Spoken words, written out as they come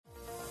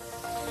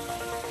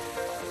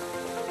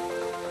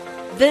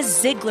The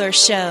Ziglar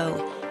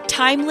Show.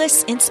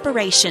 Timeless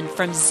inspiration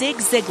from Zig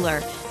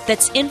Ziglar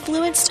that's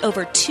influenced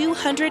over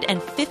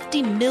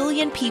 250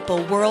 million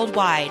people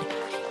worldwide.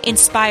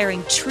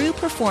 Inspiring true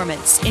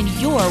performance in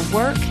your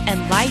work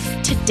and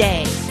life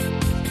today.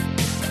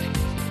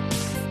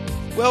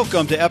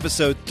 Welcome to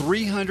episode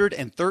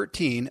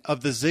 313 of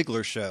The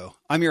Ziglar Show.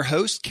 I'm your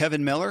host,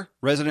 Kevin Miller,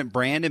 resident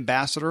brand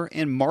ambassador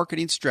and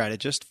marketing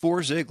strategist for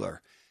Ziglar.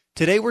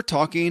 Today we're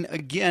talking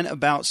again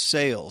about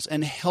sales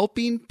and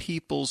helping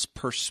people's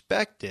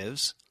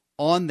perspectives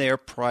on their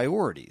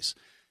priorities.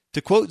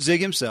 To quote Zig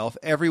himself,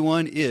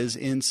 everyone is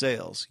in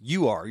sales.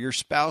 You are, your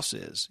spouse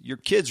is, your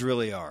kids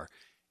really are.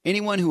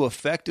 Anyone who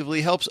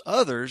effectively helps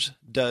others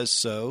does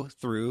so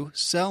through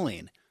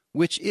selling,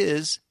 which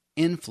is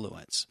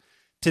influence.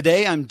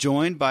 Today, I'm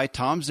joined by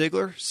Tom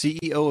Ziglar,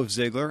 CEO of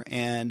Ziglar,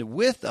 and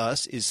with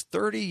us is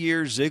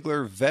 30-year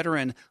Ziglar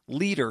veteran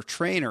leader,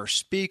 trainer,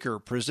 speaker,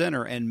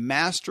 presenter, and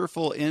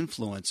masterful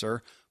influencer,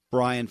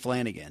 Brian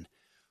Flanagan.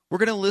 We're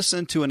going to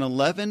listen to an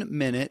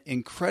 11-minute,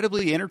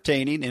 incredibly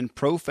entertaining and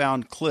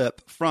profound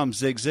clip from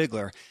Zig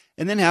Ziglar,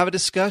 and then have a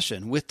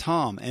discussion with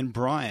Tom and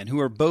Brian, who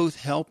are both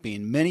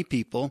helping many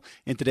people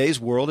in today's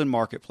world and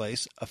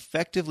marketplace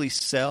effectively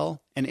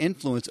sell and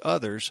influence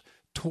others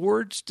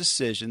towards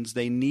decisions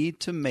they need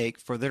to make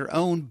for their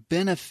own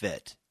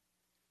benefit.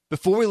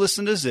 Before we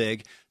listen to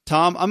Zig,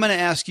 Tom, I'm going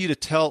to ask you to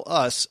tell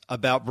us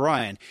about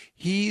Brian.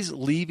 He's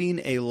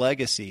leaving a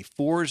legacy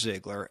for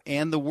Ziglar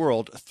and the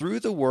world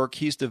through the work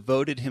he's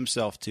devoted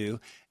himself to,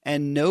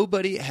 and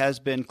nobody has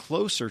been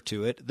closer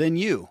to it than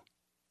you.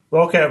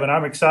 Well, Kevin,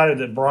 I'm excited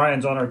that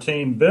Brian's on our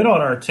team. Been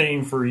on our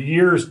team for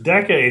years,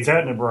 decades,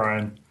 hasn't it,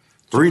 Brian?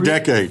 Three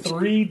decades.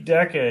 3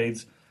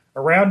 decades.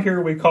 Around here,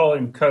 we call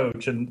him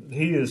Coach, and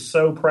he is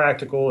so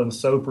practical and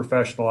so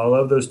professional. I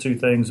love those two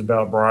things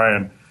about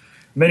Brian.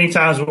 Many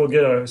times we'll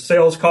get a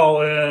sales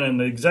call in,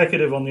 and the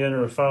executive on the end of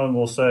the phone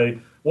will say,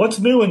 "What's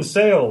new in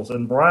sales?"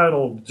 And Brian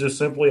will just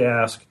simply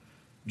ask,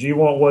 "Do you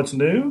want what's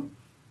new,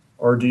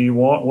 or do you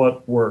want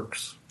what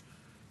works?"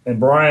 And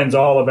Brian's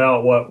all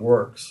about what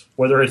works,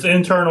 whether it's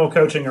internal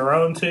coaching our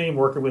own team,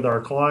 working with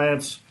our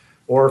clients,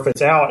 or if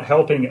it's out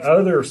helping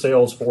other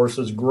sales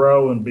forces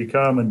grow and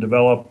become and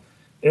develop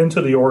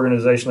into the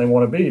organization they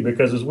want to be.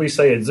 Because as we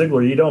say at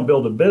Ziglar, you don't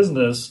build a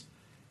business,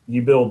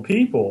 you build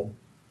people,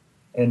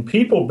 and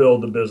people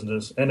build the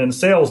business. And in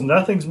sales,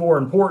 nothing's more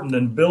important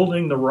than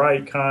building the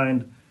right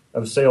kind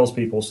of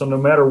salespeople. So no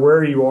matter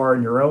where you are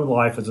in your own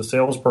life as a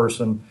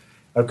salesperson,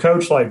 a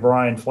coach like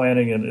Brian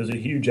Flanagan is a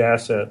huge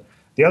asset.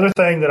 The other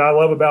thing that I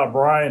love about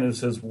Brian is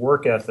his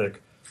work ethic.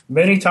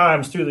 Many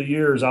times through the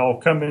years, I'll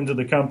come into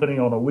the company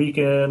on a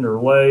weekend or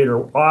late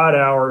or odd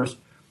hours,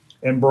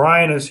 and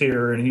Brian is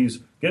here, and he's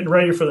getting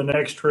ready for the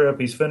next trip.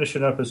 He's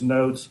finishing up his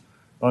notes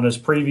on his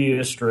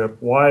previous trip.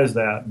 Why is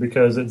that?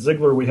 Because at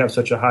Ziglar, we have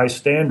such a high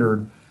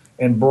standard,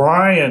 and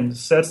Brian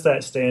sets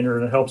that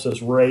standard and helps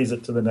us raise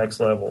it to the next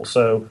level.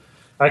 So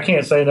I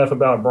can't say enough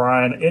about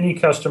Brian. Any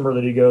customer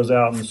that he goes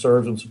out and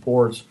serves and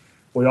supports,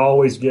 we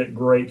always get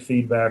great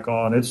feedback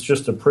on. It's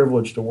just a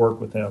privilege to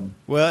work with him.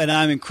 Well, and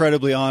I'm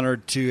incredibly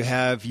honored to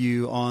have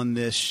you on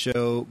this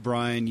show,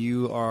 Brian.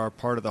 You are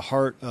part of the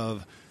heart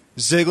of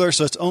Ziglar,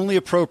 so it's only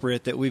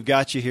appropriate that we've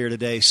got you here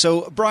today.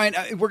 So, Brian,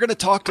 we're going to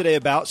talk today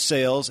about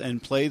sales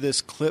and play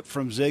this clip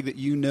from Zig that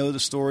you know the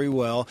story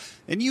well.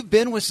 And you've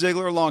been with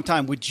Ziglar a long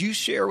time. Would you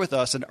share with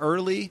us an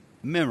early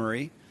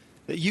memory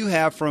that you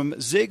have from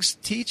Zig's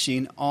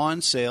teaching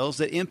on sales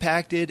that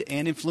impacted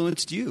and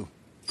influenced you?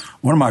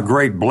 One of my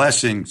great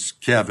blessings,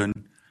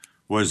 Kevin,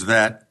 was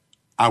that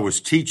I was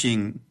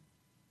teaching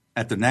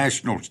at the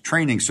National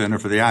Training Center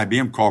for the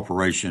IBM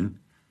Corporation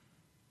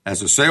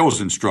as a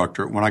sales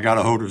instructor when I got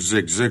a hold of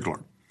Zig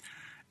Ziglar.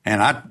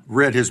 And I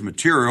read his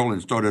material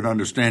and started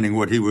understanding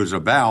what he was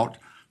about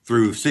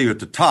through See at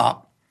the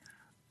Top.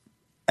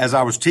 As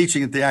I was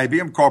teaching at the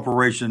IBM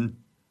Corporation,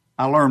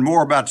 I learned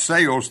more about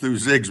sales through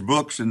Zig's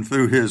books and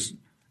through his,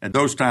 at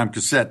those times,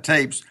 cassette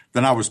tapes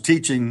than I was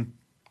teaching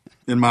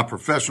in my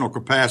professional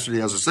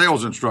capacity as a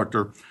sales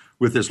instructor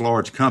with this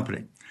large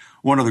company.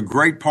 One of the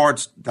great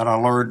parts that I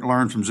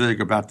learned from Zig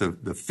about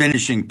the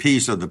finishing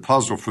piece of the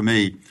puzzle for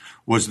me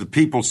was the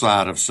people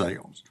side of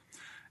sales.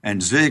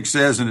 And Zig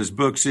says in his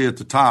book, See at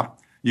the Top,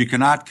 you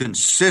cannot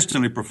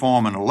consistently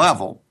perform at a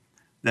level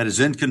that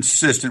is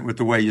inconsistent with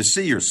the way you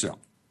see yourself.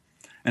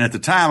 And at the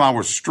time I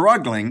was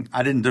struggling,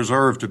 I didn't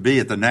deserve to be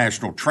at the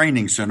National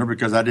Training Center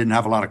because I didn't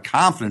have a lot of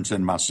confidence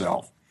in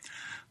myself.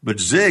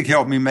 But Zig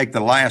helped me make the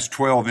last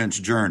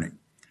 12-inch journey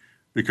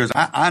because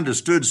I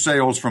understood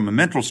sales from a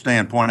mental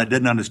standpoint. I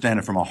didn't understand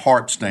it from a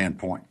heart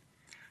standpoint.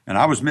 And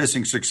I was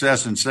missing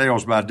success in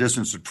sales by a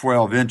distance of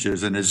 12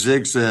 inches. And as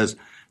Zig says,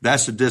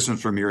 that's the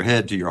distance from your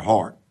head to your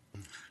heart.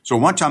 So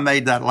once I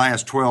made that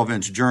last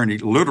 12-inch journey,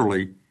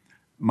 literally,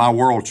 my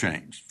world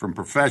changed from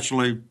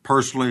professionally,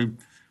 personally,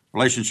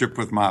 relationship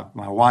with my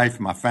wife,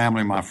 my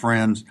family, my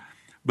friends.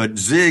 But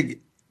Zig's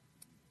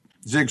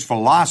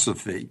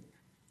philosophy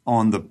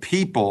on the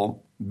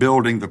people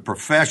building the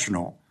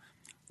professional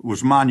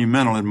was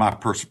monumental in my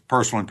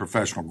personal and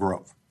professional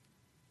growth.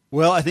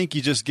 Well, I think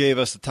you just gave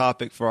us the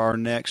topic for our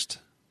next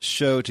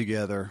show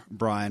together,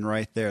 Brian,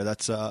 right there.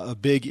 That's a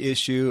big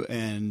issue,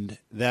 and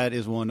that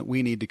is one that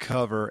we need to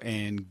cover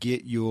and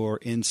get your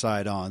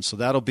insight on. So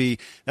that'll be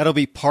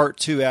part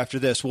 2 after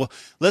this. Well,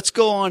 let's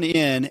go on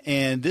in,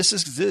 and this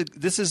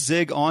is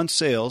Zig on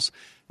Sales.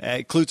 It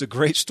includes a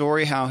great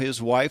story how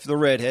his wife, the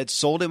redhead,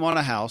 sold him on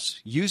a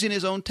house using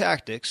his own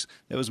tactics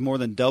that was more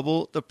than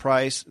double the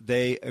price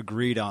they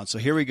agreed on. So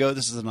here we go.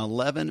 This is an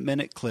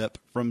 11-minute clip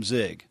from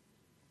Zig.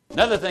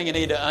 Another thing you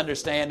need to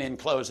understand in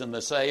closing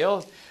the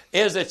sale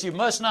is that you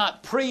must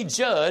not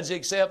prejudge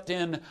except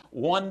in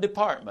one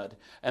department,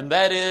 and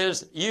that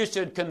is you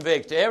should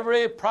convict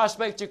every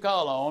prospect you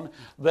call on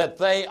that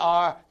they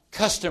are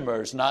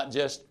customers, not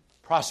just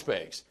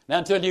prospects. Now,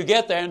 until you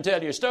get there and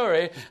tell your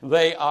story,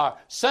 they are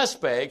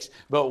suspects,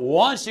 but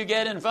once you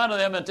get in front of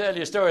them and tell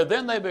your story,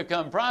 then they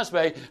become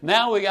prospects.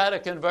 Now we got to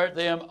convert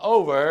them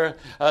over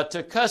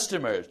to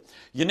customers.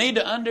 You need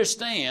to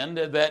understand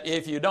that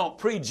if you don't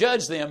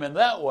prejudge them in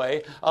that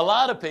way, a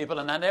lot of people,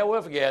 and I never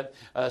will forget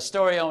a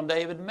story on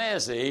David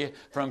Mezzi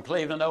from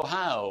Cleveland,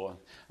 Ohio.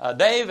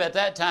 Dave at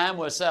that time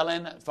was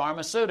selling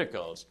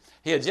pharmaceuticals.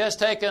 He had just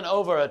taken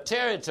over a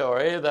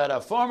territory that a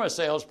former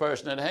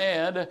salesperson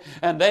had,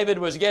 and David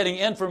was getting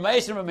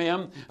information from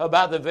him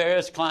about the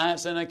various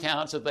clients and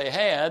accounts that they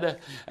had.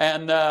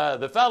 And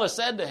the fellow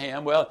said to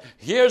him, well,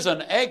 here's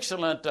an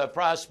excellent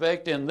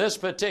prospect in this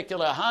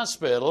particular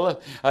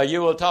hospital.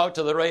 You will talk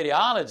to the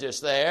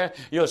radiologist there.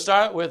 You'll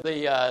start with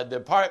the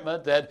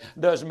department that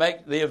does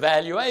make the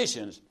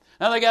evaluations.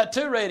 Now, they got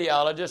 2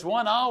 radiologists.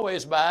 One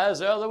always buys,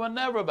 the other one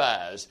never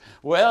buys.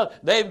 Well,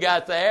 Dave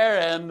got there,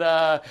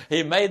 and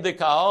he made the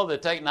call. The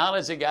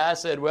technology guy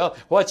said, well,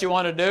 what you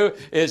want to do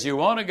is you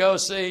want to go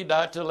see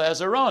Dr.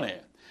 Lazzaroni.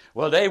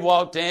 Well, Dave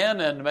walked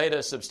in and made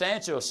a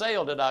substantial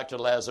sale to Dr.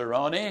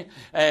 Lazzaroni,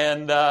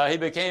 and he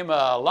became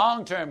a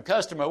long-term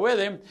customer with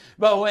him.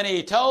 But when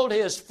he told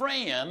his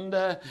friend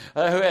who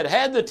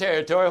had the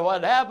territory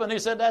what happened, he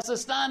said, that's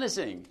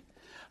astonishing.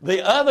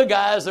 The other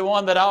guy is the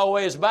one that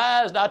always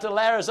buys. Dr.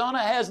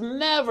 Lazzaroni has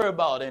never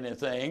bought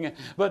anything.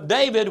 But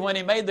David, when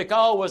he made the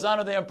call, was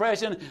under the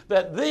impression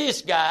that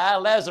this guy,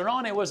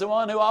 Lazzaroni, was the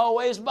one who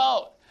always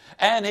bought.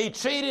 And he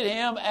treated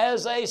him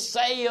as a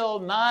sale,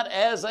 not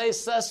as a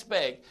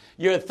suspect.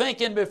 Your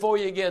thinking before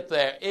you get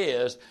there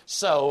is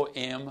so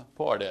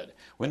important.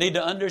 We need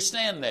to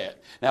understand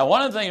that. Now,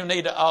 one of the things we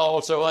need to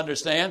also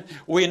understand,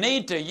 we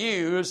need to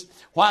use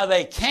why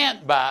they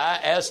can't buy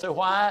as to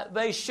why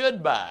they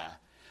should buy.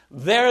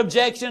 Their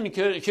objection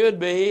could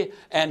be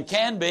and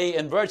can be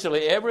in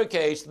virtually every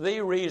case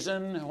the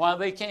reason why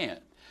they can't.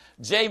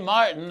 Jay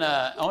Martin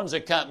owns a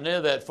company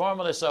that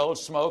formerly sold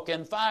smoke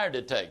and fire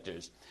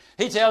detectors.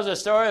 He tells a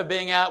story of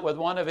being out with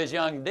one of his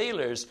young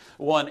dealers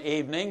one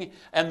evening,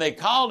 and they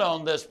called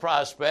on this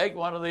prospect,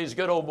 one of these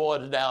good old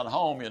boys down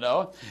home,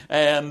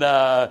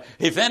 and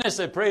he finished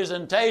the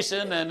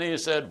presentation, and he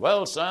said,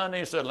 well, son,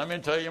 he said, let me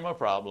tell you my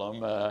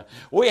problem.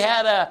 We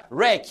had a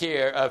wreck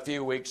here a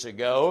few weeks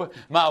ago.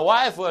 My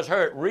wife was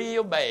hurt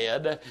real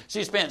bad.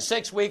 She spent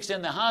 6 weeks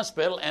in the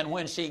hospital, and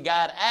when she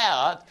got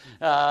out,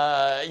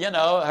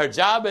 her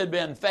job had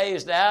been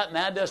phased out, and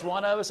now just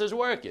one of us is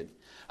working.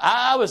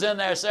 I was in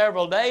there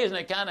several days, and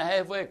it kind of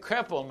halfway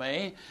crippled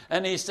me.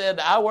 And he said,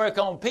 I work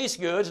on piece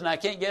goods, and I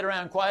can't get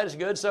around quite as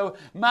good, so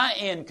my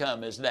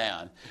income is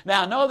down.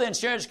 Now, I know the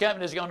insurance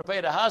company is going to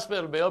pay the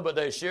hospital bill, but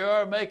they sure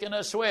are making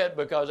us sweat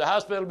because the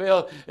hospital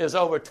bill is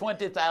over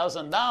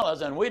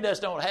 $20,000, and we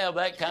just don't have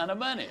that kind of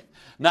money.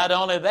 Not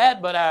only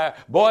that, but our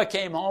boy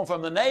came home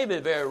from the Navy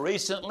very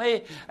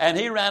recently, and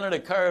he ran at a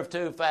curve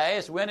too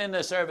fast, went in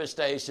the service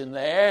station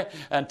there,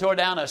 and tore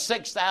down a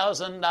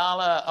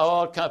 $6,000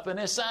 oil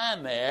company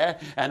sign there.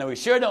 And we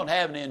sure don't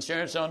have any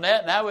insurance on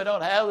that. Now we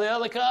don't have the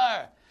other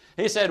car.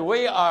 He said,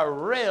 we are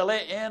really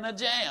in a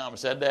jam.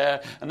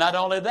 Said, not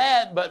only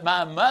that, but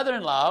my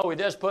mother-in-law, we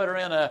just put her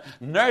in a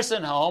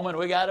nursing home, and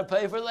we got to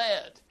pay for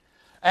that.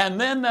 And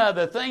then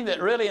the thing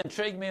that really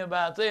intrigued me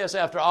about this,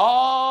 after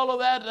all of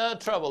that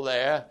trouble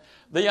there,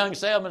 the young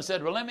salesman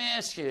said, well, let me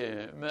ask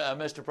you,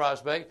 Mr.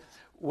 Prospect,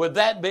 would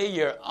that be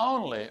your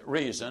only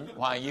reason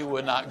why you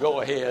would not go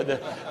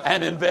ahead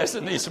and invest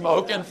in these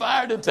smoke and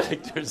fire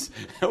detectors?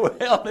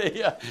 Well,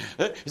 he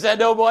said,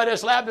 the old boy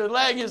just slapped his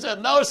leg. He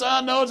said, no,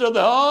 son, those are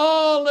the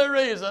only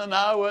reason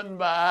I wouldn't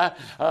buy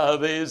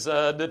these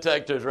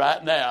detectors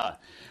right now.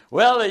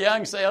 Well, the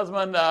young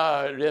salesman,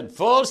 in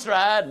full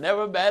stride,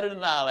 never batted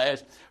an eyelash,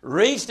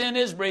 reached in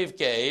his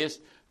briefcase,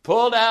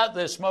 pulled out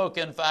the smoke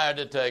and fire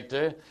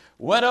detector,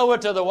 went over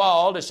to the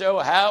wall to show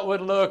how it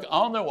would look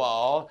on the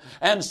wall,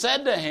 and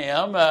said to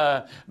him,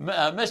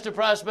 Mr.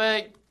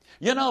 Prospect,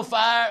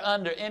 fire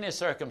under any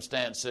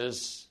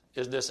circumstances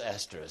is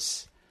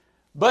disastrous.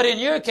 But in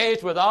your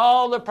case, with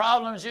all the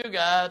problems you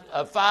got,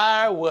 a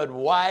fire would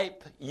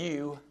wipe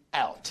you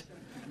out.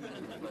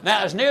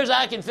 Now, as near as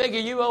I can figure,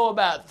 you owe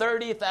about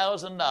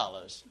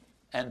 $30,000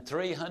 and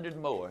 $300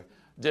 more.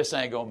 This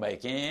ain't going to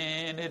make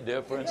any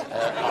difference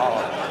at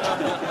all.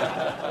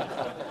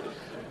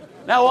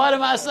 Now, what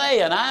am I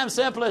saying? I'm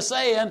simply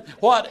saying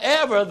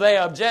whatever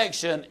the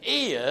objection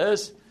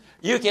is,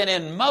 you can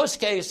in most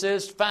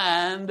cases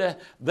find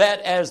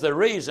that as the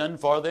reason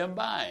for them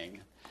buying.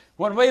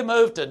 When we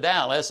moved to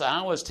Dallas,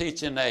 I was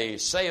teaching a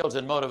sales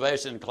and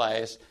motivation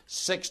class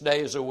 6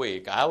 days a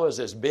week. I was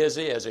as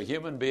busy as a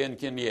human being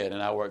can get,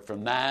 and I worked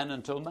from 9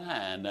 until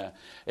 9.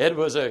 It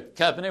was a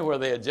company where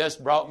they had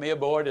just brought me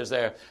aboard as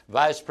their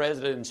vice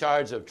president in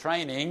charge of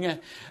training,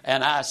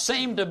 and I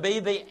seemed to be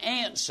the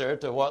answer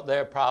to what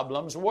their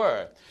problems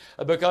were,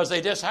 because they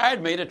just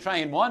hired me to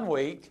train 1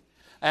 week,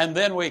 and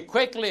then we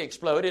quickly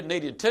exploded,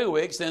 needed 2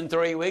 weeks, then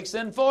 3 weeks,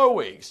 then 4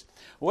 weeks.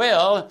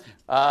 Well,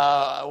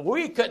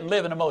 we couldn't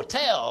live in a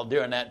motel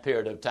during that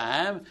period of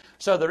time,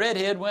 so the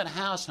redhead went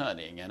house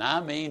hunting, and I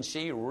mean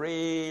she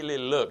really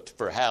looked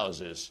for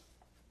houses,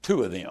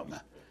 2 of them.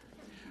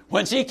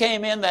 When she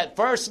came in that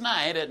first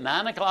night at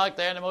 9 o'clock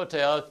there in the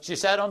motel, she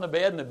sat on the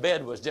bed, and the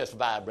bed was just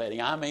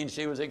vibrating. I mean,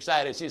 she was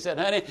excited. She said,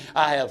 honey,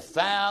 I have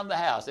found the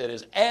house. It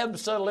is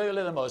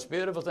absolutely the most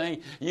beautiful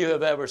thing you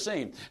have ever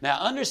seen. Now,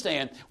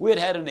 understand, we had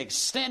had an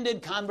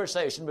extended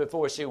conversation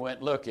before she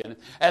went looking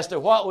as to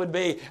what would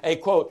be a,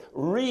 quote,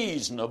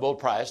 reasonable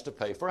price to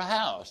pay for a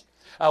house.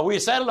 We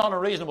settled on a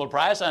reasonable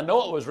price. I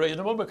know it was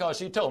reasonable because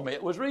she told me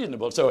it was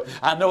reasonable. So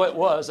I know it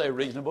was a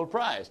reasonable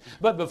price.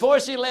 But before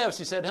she left,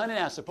 she said, honey,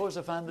 I suppose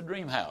I find the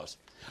dream house.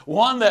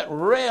 One that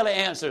really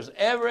answers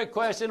every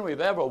question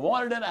we've ever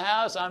wanted in a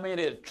house. I mean,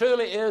 it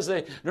truly is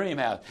a dream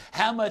house.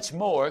 How much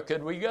more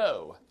could we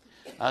go?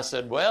 I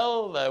said,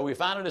 well, we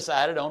finally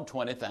decided on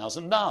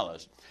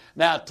 $20,000.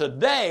 Now,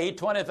 today,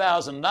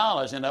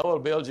 $20,000, will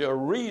build you a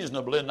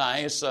reasonably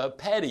nice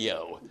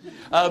patio.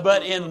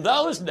 But in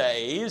those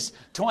days,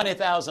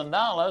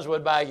 $20,000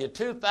 would buy you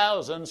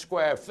 2,000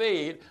 square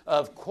feet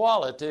of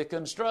quality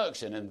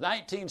construction. In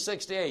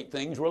 1968,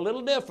 things were a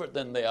little different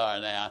than they are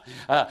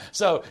now.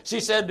 So she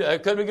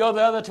said, could we go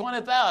the other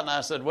 $20,000?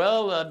 I said,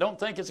 well, don't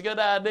think it's a good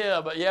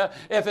idea, but yeah,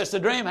 if it's the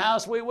dream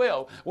house, we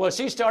will. Well,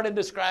 she started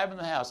describing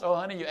the house. Oh,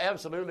 honey, you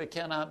absolutely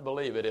cannot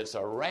believe it. It's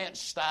a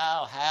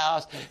ranch-style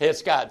house.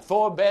 It's got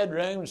 4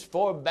 bedrooms,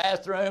 4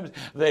 bathrooms.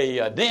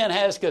 The den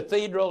has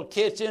cathedral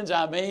kitchens.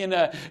 I mean,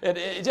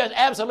 it's just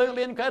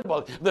absolutely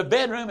incredible. The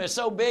bedroom is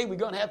so big, we're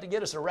going to have to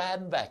get us a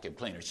riding vacuum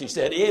cleaner. She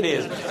said, it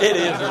is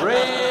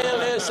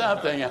really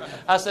something.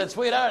 I said,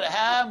 sweetheart,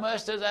 how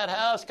much does that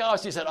house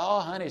cost? She said,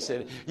 oh, honey,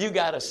 said, you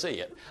got to see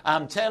it.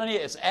 I'm telling you,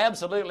 it's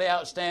absolutely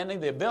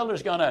outstanding. The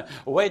builder's going to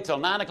wait till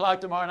 9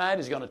 o'clock tomorrow night.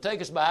 He's going to take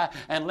us by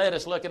and let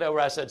us look it over.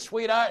 I said,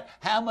 sweetheart,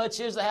 how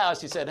much is the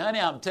house? She said, honey,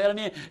 I'm telling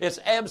you, it's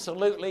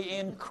absolutely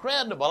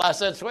incredible. I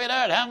said,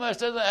 sweetheart, how much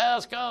does the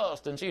house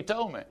cost? And she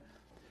told me.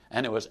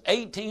 And it was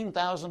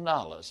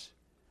 $18,000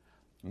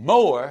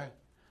 more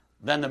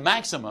than the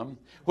maximum,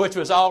 which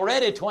was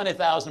already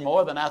 $20,000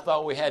 more than I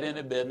thought we had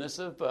any business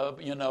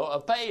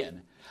of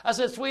paying. I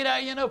said,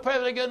 sweetheart,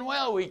 perfectly good and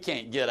well we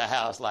can't get a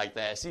house like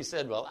that. She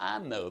said, well, I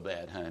know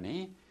that,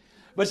 honey.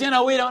 But,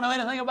 we don't know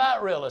anything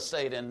about real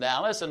estate in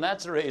Dallas, and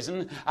that's the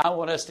reason I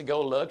want us to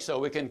go look so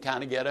we can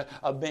kind of get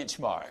a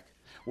benchmark.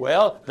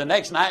 Well, the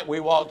next night we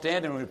walked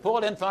in, and when we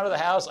pulled in front of the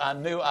house, I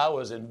knew I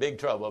was in big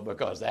trouble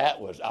because it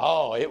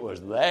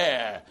was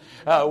there.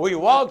 We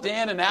walked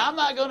in, and now I'm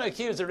not going to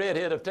accuse the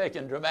redhead of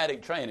taking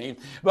dramatic training,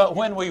 but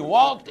when we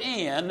walked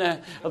in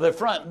the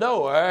front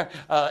door,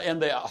 in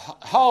the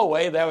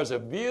hallway, there was a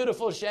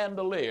beautiful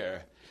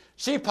chandelier.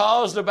 She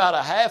paused about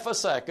a half a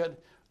second,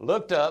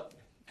 looked up,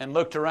 and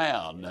looked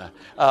around.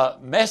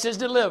 Message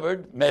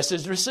delivered,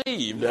 message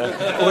received.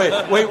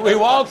 We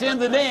walked in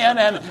the den,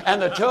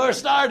 and the tour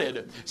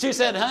started. She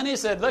said, honey,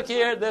 look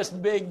here at this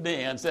big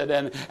den.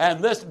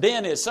 And this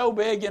den is so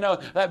big,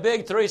 that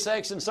big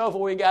 3-section sofa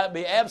we got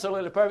be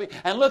absolutely perfect.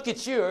 And look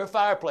at your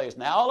fireplace.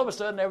 Now, all of a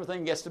sudden,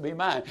 everything gets to be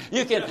mine.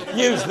 You can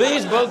use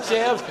these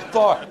bookshelves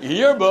for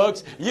your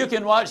books. You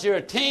can watch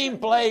your team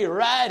play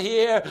right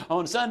here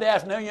on Sunday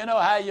afternoon. You know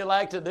how you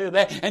like to do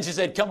that. And she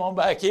said, come on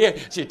back here.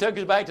 She took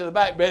us back to the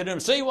back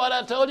bedroom. See what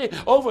I told you?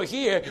 Over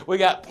here, we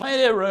got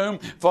plenty of room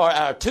for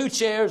our 2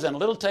 chairs and a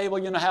little table.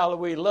 You know how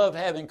we love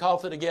having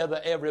coffee together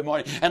every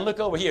morning. And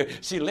look over here.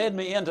 She led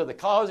me into the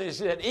closet. She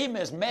said, even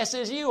as messy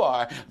as you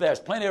are,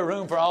 there's plenty of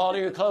room for all of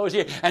your clothes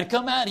here. And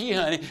come out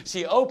here, honey.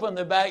 She opened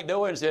the back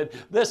door and said,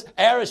 this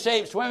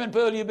arrow-shaped swimming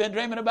pool you've been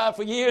dreaming about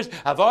for years,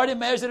 I've already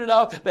measured it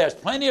off. There's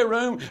plenty of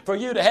room for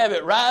you to have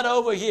it right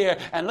over here.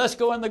 And let's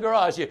go in the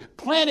garage here.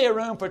 Plenty of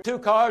room for 2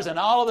 cars and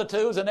all of the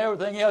tools and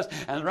everything else.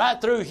 And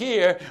right through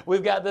here,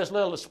 we've got this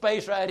little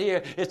space right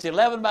here. It's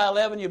 11 by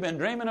 11. You've been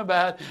dreaming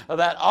about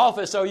that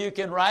office so you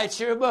can write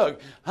your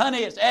book. Honey,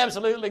 it's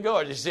absolutely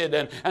gorgeous. She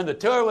said, and the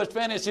tour was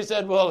finished. She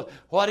said, well,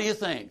 what do you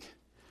think?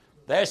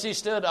 There she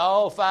stood,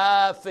 all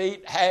 5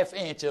 feet, ½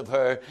 inch of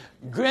her,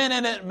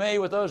 grinning at me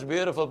with those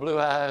beautiful blue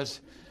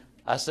eyes.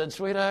 I said,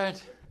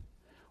 sweetheart,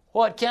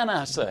 what can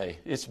I say?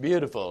 It's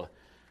beautiful.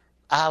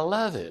 I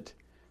love it.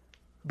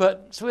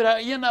 But,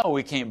 sweetheart,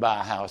 we can't buy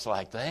a house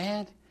like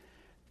that.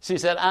 She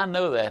said, I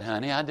know that,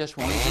 honey. I just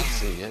wanted you to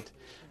see it.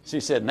 She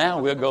said, now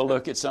we'll go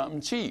look at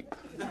something cheap.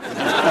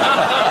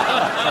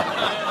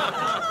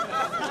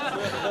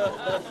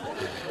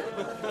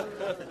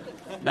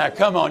 Now,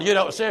 come on, you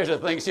don't seriously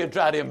think she'd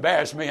try to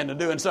embarrass me into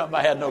doing something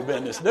I had no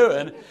business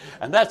doing.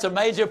 And that's a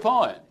major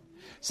point.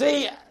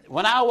 See,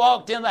 when I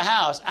walked in the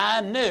house,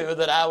 I knew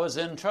that I was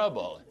in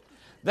trouble.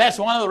 That's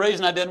one of the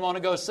reasons I didn't want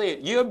to go see it.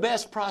 Your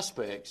best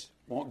prospects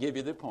won't give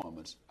you the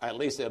appointments. Or at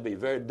least they'll be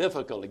very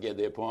difficult to get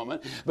the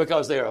appointment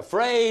because they're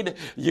afraid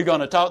you're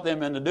going to talk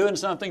them into doing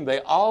something they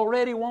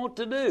already want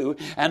to do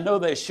and know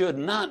they should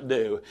not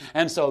do.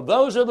 And so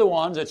those are the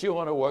ones that you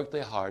want to work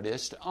the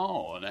hardest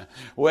on.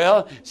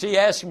 Well, she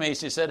asked me,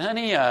 she said,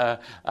 honey,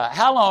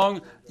 how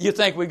long you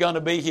think we're going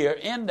to be here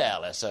in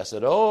Dallas? I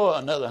said,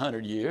 another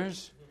 100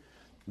 years.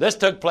 This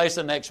took place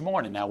the next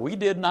morning. Now, we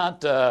did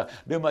not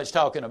do much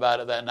talking about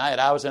it that night.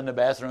 I was in the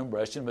bathroom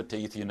brushing my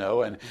teeth,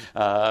 and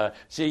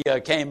she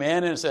came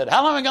in and said,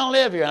 how long are we going to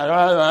live here? And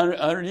I said,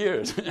 100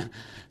 years.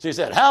 She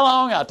said, how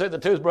long? I took the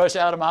toothbrush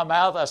out of my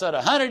mouth. I said,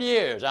 100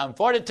 years. I'm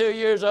 42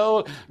 years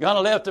old, going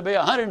to live to be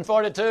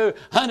 142,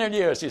 100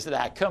 years. She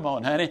said, come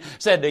on, honey.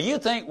 Said, do you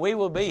think we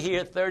will be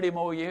here 30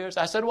 more years?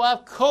 I said, well,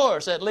 of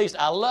course, at least.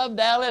 I love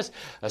Dallas,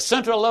 a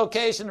central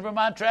location for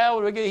my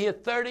travel. We'll be here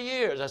 30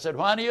 years. I said,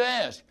 why do you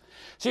ask?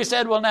 She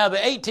said, well, now the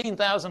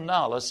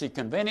 $18,000, she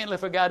conveniently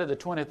forgot the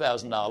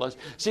 $20,000.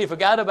 She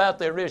forgot about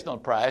the original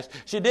price.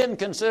 She didn't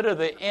consider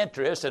the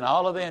interest and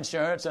all of the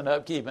insurance and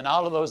upkeep and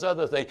all of those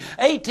other things.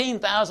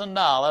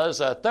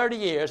 $18,000, 30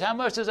 years, how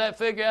much does that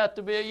figure out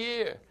to be a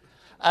year?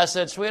 I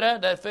said,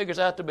 sweetheart, that figures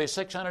out to be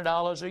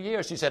 $600 a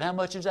year. She said, how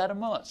much is that a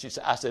month?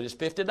 I said, it's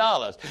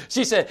 $50.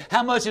 She said,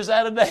 how much is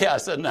that a day? I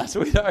said, now,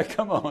 sweetheart,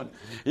 come on.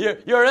 Your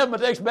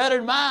arithmetic's better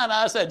than mine.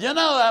 I said, you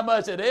know how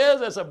much it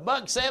is. It's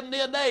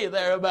 $1.70 a day,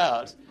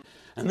 thereabouts.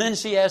 And then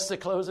she asked the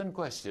closing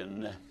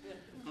question.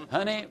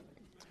 Honey,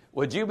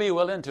 would you be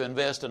willing to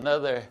invest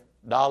another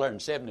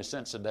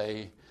 $1.70 a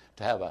day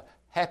to have a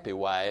happy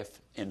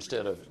wife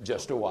instead of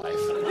just a wife?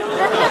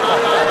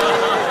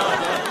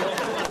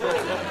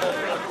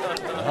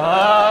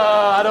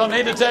 I don't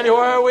need to tell you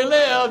where we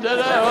lived.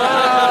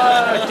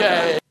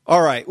 Okay.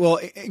 All right. Well,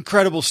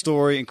 incredible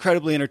story,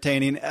 incredibly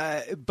entertaining,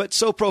 but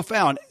so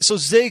profound. So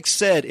Zig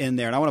said in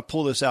there, and I want to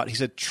pull this out, he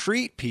said,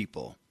 treat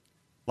people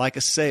like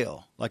a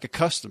sale, like a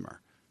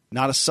customer,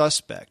 not a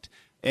suspect.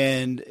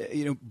 And,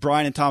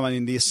 Brian and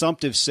Tom, the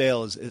assumptive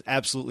sale is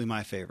absolutely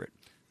my favorite.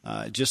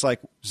 Just like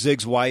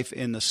Zig's wife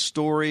in the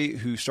story,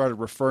 who started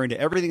referring to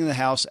everything in the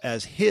house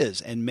as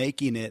his and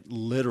making it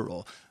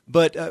literal.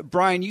 But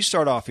Brian, you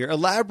start off here.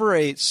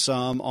 Elaborate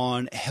some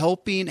on how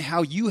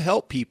you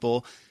help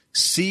people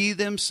see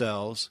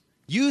themselves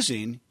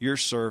using your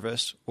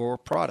service or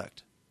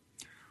product.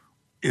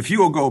 If you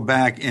will go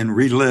back and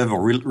relive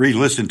or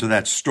re-listen to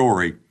that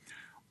story,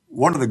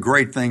 one of the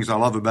great things I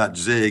love about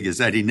Zig is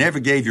that he never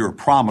gave you a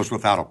promise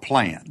without a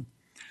plan.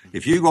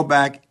 If you go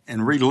back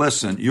and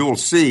re-listen, you'll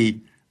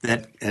see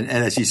that, and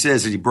as he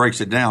says, as he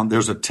breaks it down,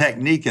 there's a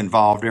technique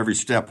involved every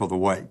step of the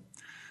way.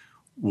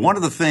 One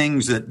of the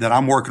things that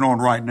I'm working on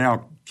right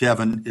now,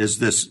 Kevin, is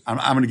this. I'm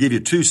going to give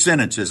you 2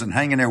 sentences, and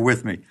hang in there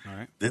with me. All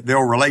right.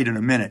 They'll relate in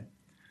a minute.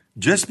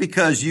 Just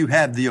because you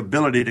have the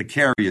ability to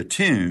carry a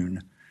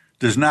tune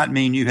does not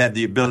mean you have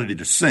the ability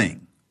to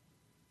sing.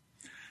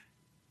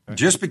 Okay.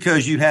 Just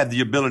because you have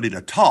the ability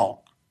to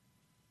talk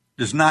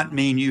does not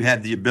mean you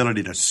have the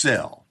ability to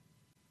sell.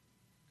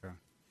 Okay.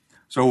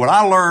 So what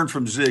I learned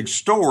from Zig's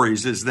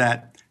stories is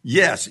that,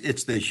 yes,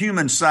 it's the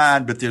human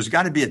side, but there's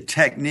got to be a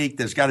technique.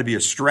 There's got to be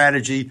a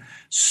strategy.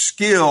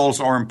 Skills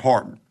are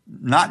important,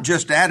 not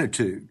just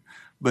attitude,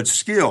 but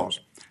skills.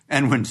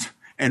 And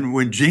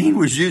when Jean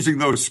was using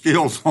those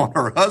skills on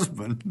her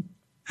husband,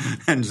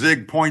 and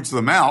Zig points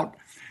them out,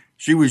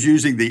 she was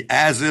using the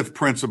as-if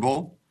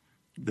principle,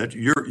 that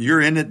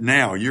you're in it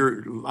now.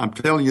 I'm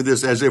telling you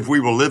this as if we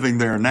were living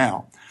there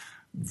now.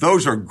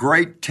 Those are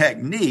great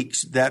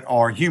techniques that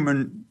are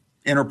human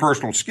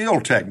interpersonal skill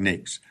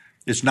techniques.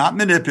 It's not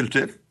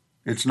manipulative.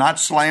 It's not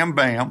slam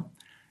bam.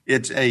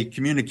 It's a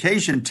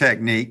communication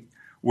technique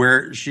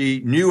where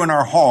she knew in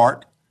her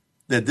heart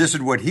that this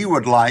is what he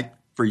would like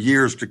for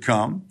years to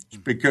come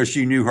because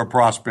she knew her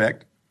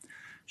prospect.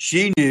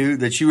 She knew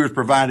that she was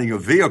providing a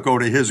vehicle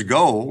to his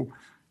goal.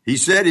 He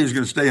said he was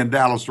going to stay in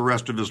Dallas the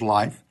rest of his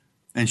life,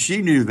 and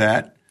she knew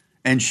that,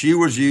 and she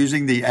was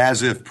using the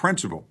as-if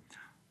principle.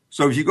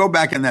 So if you go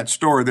back in that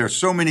story, there's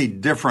so many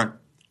different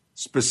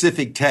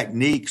specific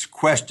techniques,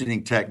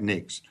 questioning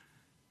techniques,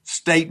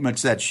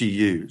 statements that she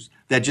used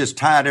that just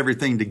tied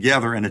everything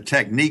together in a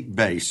technique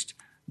based.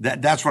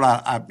 That's what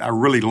I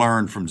really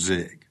learned from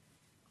Zig.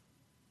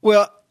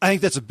 Well, I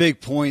think that's a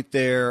big point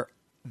there,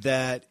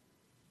 that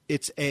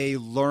it's a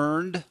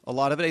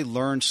lot of it a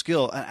learned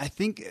skill. And I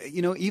think,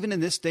 even in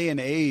this day and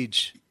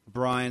age,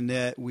 Brian,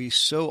 that we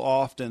so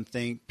often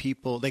think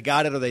people, they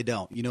got it or they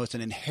don't. It's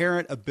an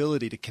inherent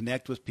ability to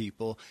connect with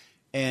people.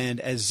 And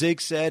as Zig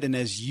said, and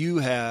as you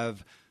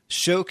have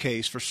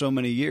showcased for so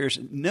many years,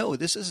 no,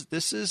 this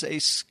is a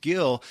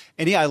skill.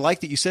 And yeah, I like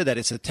that you said that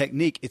it's a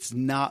technique. It's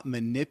not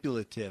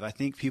manipulative. I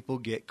think people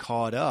get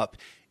caught up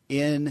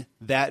in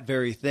that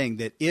very thing,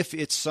 that if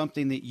it's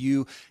something that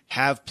you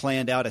have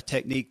planned out, a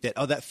technique that,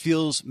 that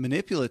feels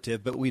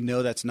manipulative, but we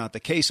know that's not the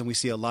case. And we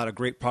see a lot of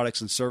great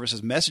products and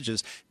services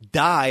messages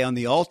die on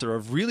the altar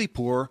of really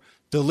poor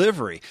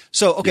delivery.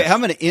 So, okay, I'm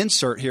going to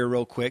insert here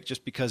real quick,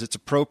 just because it's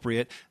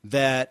appropriate,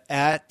 that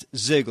at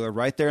Ziglar,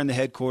 right there in the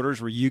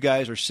headquarters where you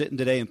guys are sitting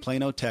today in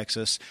Plano,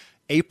 Texas,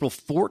 April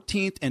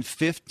 14th and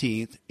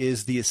 15th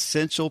is the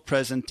Essential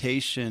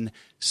Presentation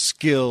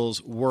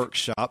Skills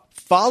Workshop,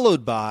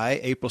 followed by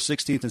April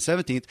 16th and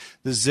 17th,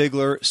 the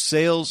Ziglar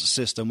Sales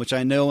System, which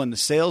I know in the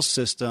Sales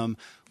System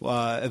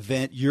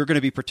event, you're going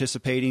to be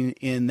participating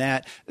in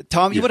that.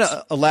 Tom, you want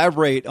to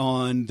elaborate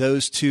on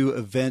those two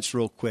events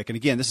real quick? And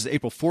again, this is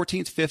April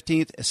 14th,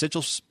 15th,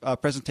 Essential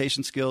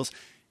Presentation Skills,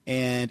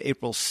 and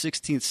April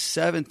 16th,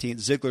 17th,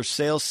 Ziglar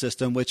Sales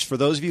System, which for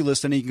those of you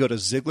listening, you can go to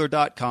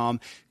Ziglar.com,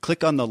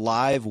 click on the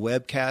live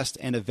webcast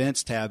and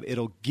events tab.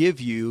 It'll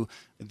give you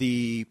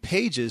the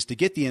pages to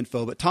get the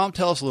info. But Tom,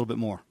 tell us a little bit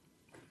more.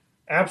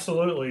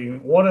 Absolutely.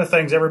 One of the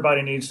things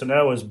everybody needs to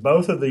know is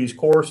both of these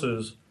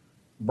courses,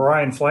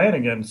 Brian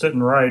Flanagan,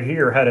 sitting right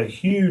here, had a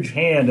huge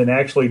hand in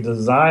actually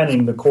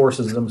designing the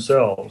courses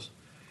themselves.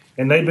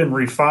 And they've been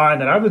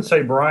refined. And I would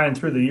say, Brian,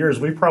 through the years,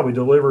 we've probably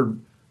delivered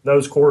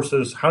those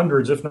courses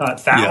hundreds, if not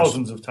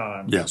thousands of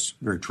times. Yes,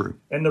 very true.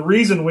 And the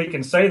reason we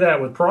can say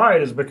that with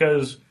pride is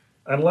because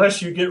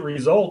unless you get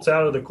results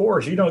out of the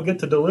course, you don't get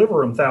to deliver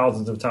them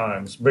thousands of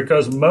times,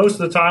 because most of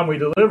the time we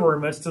deliver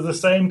them, it's to the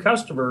same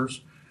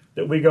customers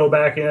that we go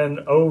back in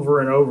over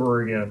and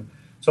over again.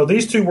 So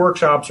these two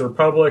workshops are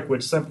public,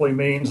 which simply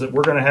means that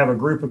we're going to have a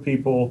group of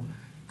people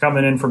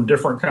coming in from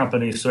different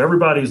companies. So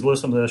everybody's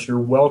listening to this, you're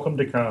welcome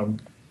to come.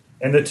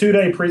 And the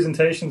 2-day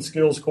presentation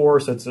skills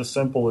course, it's as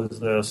simple as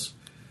this.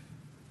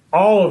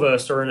 All of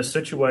us are in a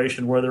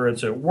situation, whether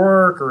it's at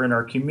work or in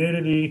our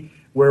community,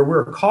 where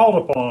we're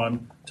called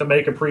upon to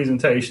make a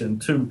presentation,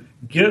 to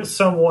get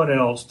someone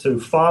else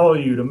to follow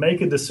you, to make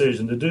a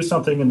decision, to do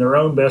something in their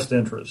own best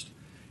interest.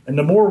 And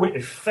the more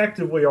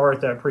effective we are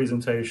at that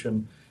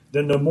presentation,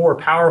 then the more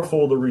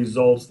powerful the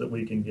results that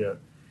we can get.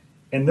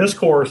 In this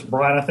course,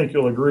 Brian, I think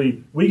you'll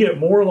agree, we get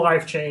more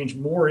life change,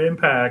 more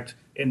impact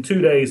in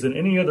 2 days than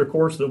any other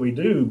course that we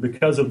do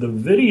because of the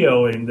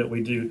videoing that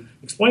we do.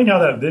 Explain how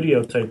that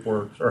videotape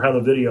works, or how the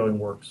videoing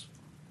works.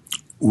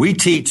 We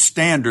teach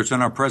standards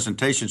in our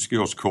presentation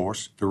skills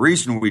course. The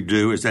reason we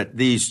do is that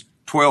these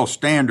 12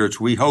 standards,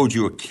 we hold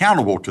you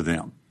accountable to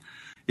them.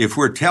 If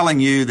we're telling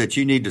you that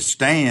you need to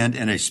stand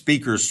in a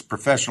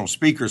professional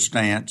speaker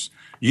stance,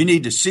 you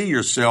need to see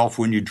yourself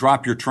when you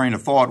drop your train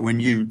of thought, when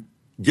you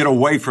get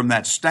away from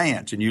that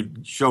stance and you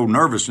show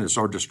nervousness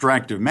or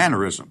distractive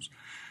mannerisms.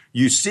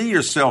 You see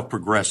yourself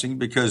progressing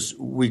because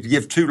we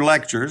give 2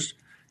 lectures.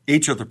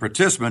 Each of the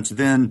participants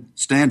then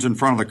stands in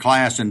front of the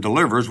class and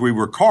delivers. We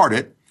record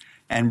it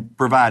and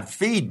provide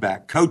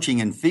feedback, coaching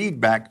and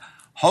feedback,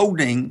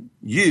 holding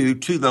you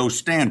to those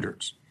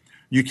standards.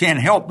 You can't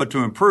help but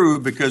to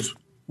improve because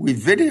we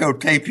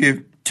videotape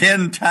you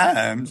 10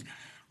 times.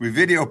 We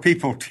video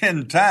people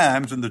 10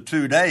 times in the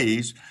 2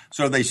 days,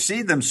 so they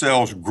see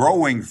themselves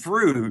growing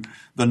through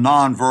the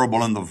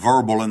nonverbal and the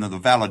verbal and the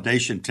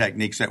validation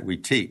techniques that we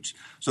teach.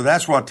 So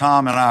that's why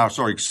Tom and I are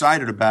so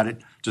excited about it,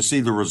 to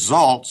see the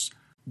results,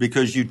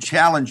 because you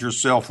challenge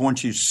yourself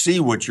once you see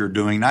what you're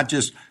doing, not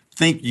just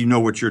think you know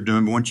what you're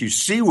doing, but once you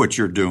see what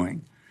you're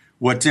doing,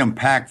 what's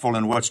impactful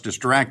and what's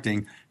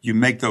distracting, you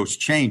make those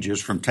changes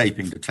from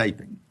taping to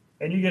taping.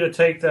 And you get to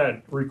take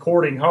that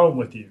recording home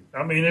with you.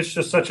 I mean, it's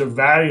just such a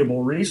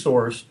valuable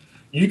resource.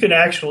 You can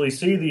actually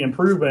see the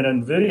improvement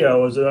in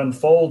video as it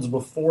unfolds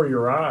before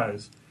your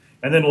eyes.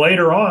 And then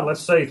later on,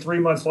 let's say 3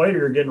 months later,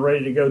 you're getting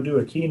ready to go do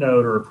a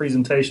keynote or a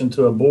presentation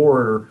to a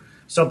board or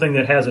something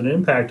that has an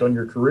impact on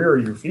your career or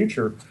your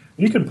future.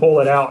 You can pull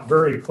it out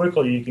very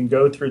quickly. You can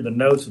go through the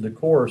notes of the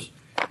course.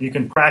 You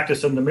can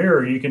practice in the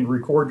mirror. You can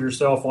record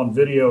yourself on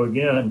video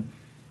again.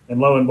 And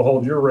lo and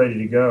behold, you're ready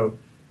to go.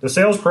 The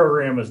sales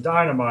program is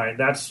dynamite.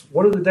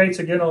 What are the dates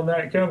again on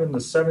that, Kevin? The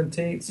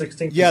 17th,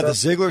 16th? Yeah, the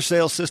Ziglar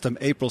Sales System,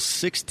 April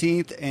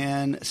 16th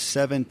and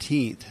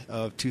 17th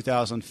of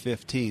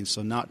 2015,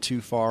 so not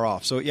too far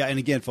off. So, yeah, and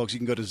again, folks, you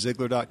can go to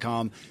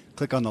Ziglar.com,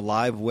 click on the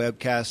live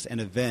webcast and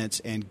events,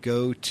 and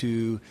go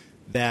to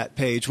that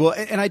page. Well,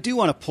 and I do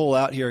want to pull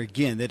out here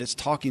again that it's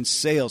talking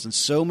sales, and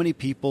so many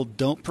people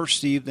don't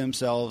perceive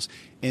themselves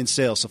in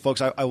sales. So,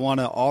 folks, I want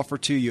to offer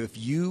to you, if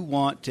you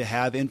want to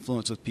have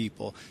influence with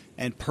people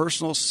and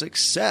personal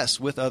success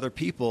with other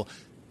people,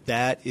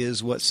 that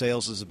is what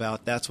sales is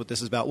about. That's what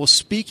this is about. Well,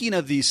 speaking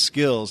of these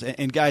skills,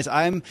 and guys,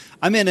 I'm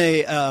in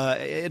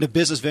a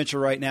business venture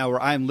right now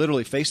where I'm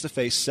literally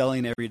face-to-face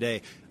selling every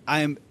day.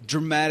 I am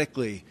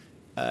dramatically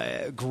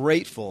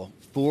grateful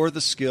for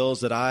the skills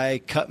that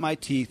I cut my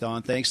teeth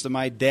on, thanks to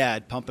my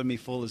dad pumping me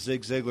full of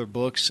Zig Ziglar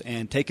books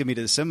and taking me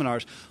to the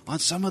seminars on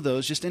some of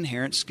those just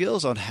inherent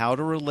skills on how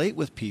to relate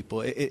with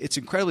people. It's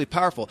incredibly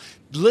powerful.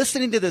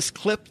 Listening to this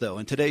clip, though,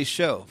 in today's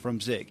show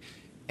from Zig,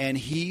 and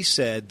he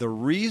said the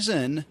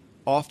reason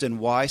often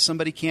why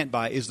somebody can't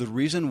buy is the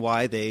reason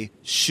why they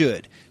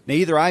should. Now,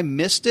 either I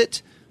missed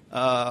it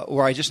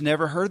or I just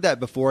never heard that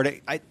before.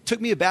 And it took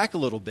me aback a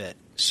little bit.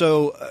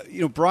 So,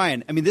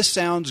 Brian, I mean, this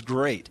sounds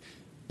great,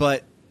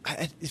 but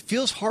it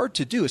feels hard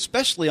to do,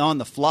 especially on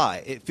the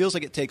fly. It feels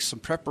like it takes some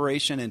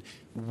preparation and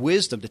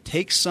wisdom to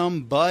take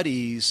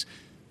somebody's,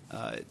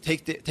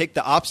 take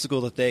the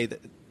obstacle that they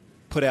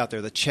put out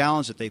there, the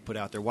challenge that they put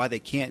out there, why they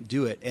can't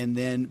do it, and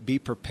then be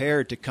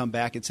prepared to come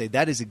back and say,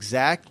 that is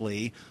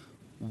exactly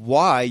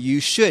why you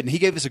should. And he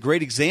gave us a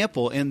great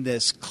example in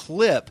this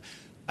clip.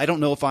 I don't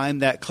know if I'm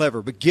that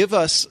clever, but give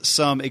us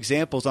some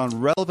examples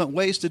on relevant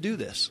ways to do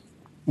this.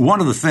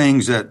 One of the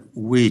things that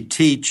we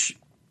teach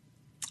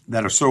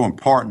that are so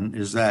important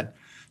is that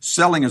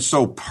selling is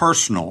so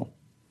personal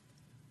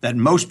that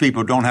most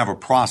people don't have a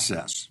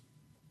process.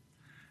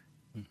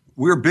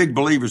 We're big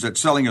believers that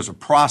selling is a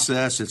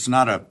process. It's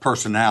not a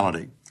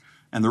personality.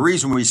 And the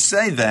reason we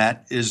say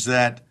that is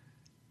that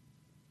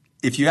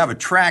if you have a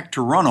track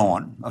to run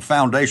on, a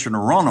foundation to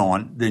run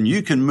on, then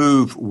you can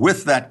move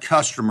with that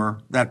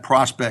customer, that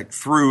prospect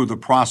through the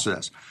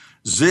process.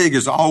 Zig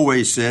has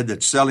always said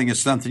that selling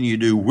is something you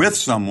do with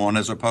someone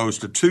as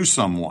opposed to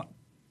someone.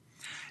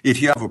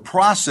 If you have a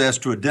process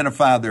to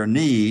identify their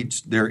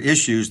needs, their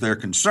issues, their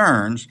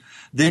concerns,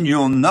 then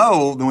you'll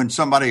know when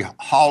somebody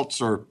halts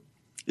or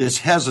is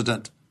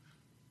hesitant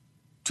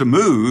to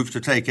move,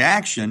 to take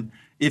action.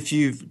 If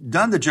you've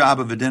done the job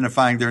of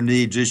identifying their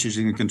needs, issues,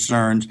 and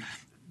concerns,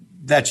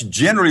 that's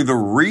generally the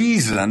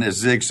reason, as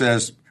Zig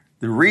says,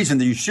 the reason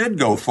that you should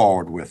go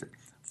forward with it.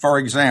 For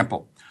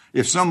example,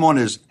 if someone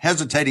is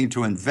hesitating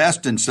to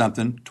invest in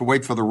something to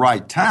wait for the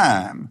right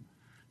time,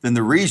 then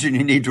the reason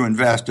you need to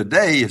invest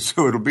today is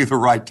so it'll be the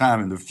right time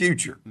in the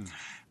future.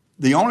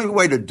 The only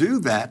way to do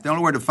that, the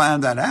only way to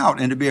find that out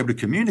and to be able to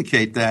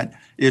communicate that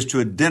is to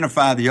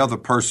identify the other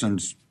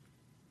person's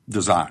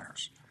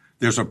desires.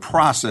 There's a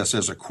process,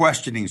 there's a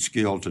questioning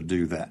skill to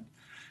do that.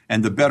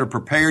 And the better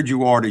prepared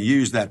you are to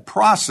use that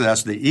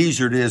process, the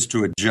easier it is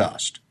to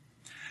adjust.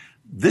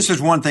 This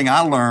is one thing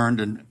I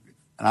learned, and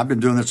I've been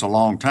doing this a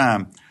long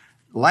time.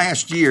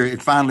 Last year,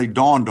 it finally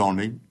dawned on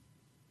me.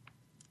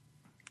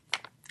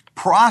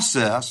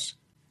 Process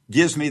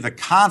gives me the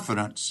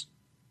confidence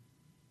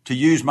to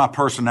use my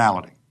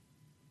personality.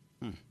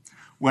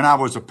 When I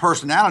was a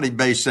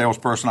personality-based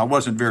salesperson, I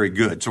wasn't very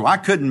good. So I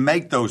couldn't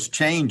make those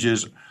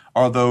changes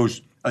or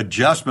those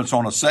adjustments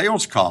on a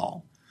sales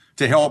call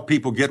to help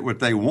people get what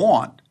they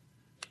want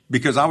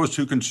because I was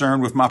too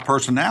concerned with my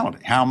personality.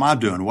 How am I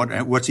doing?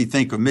 What's he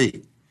think of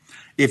me?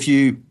 If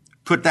you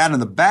put that in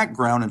the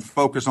background and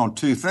focus on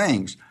two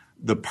things,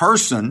 the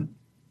person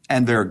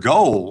and their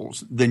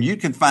goals, then you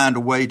can find a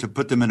way to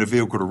put them in a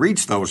vehicle to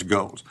reach those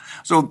goals.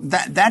 So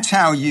that's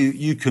how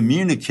you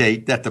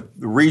communicate that the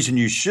reason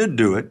you should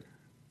do it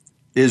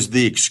is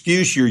the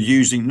excuse you're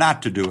using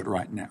not to do it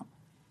right now.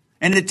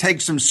 And it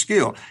takes some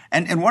skill.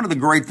 And one of the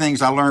great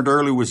things I learned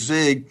early with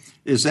Zig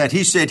is that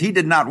he said he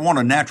did not want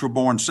a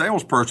natural-born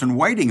salesperson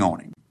waiting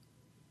on him.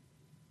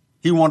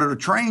 He wanted a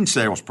trained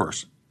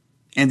salesperson.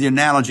 And the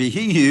analogy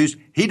he used,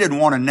 he didn't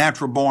want a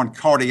natural-born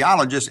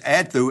cardiologist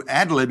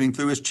ad-libbing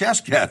through his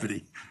chest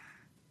cavity.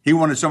 He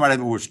wanted somebody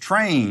that was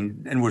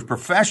trained and was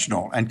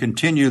professional and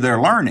continue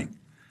their learning.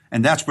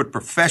 And that's what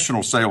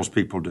professional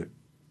salespeople do.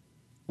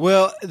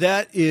 Well,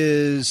 that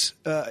is,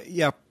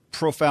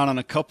 profound on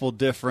a couple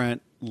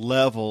different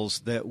levels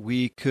that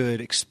we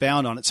could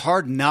expound on. It's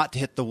hard not to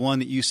hit the one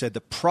that you said.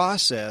 The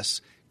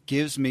process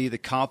gives me the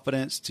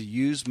confidence to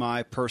use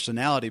my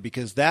personality,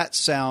 because that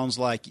sounds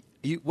like,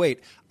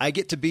 I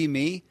get to be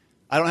me.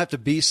 I don't have to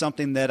be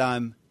something that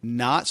I'm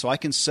not, so I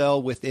can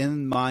sell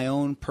within my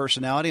own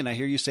personality. And I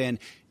hear you saying,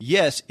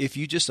 yes, if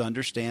you just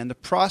understand the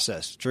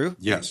process. True?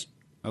 Yes.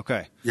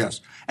 Okay.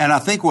 Yes. And I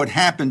think what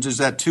happens is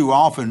that too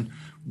often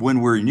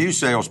when we're new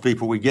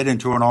salespeople, we get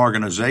into an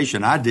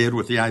organization. I did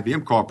with the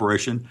IBM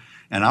Corporation,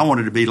 and I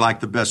wanted to be like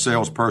the best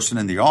salesperson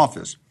in the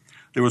office.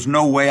 There was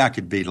no way I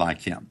could be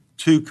like him.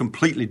 Two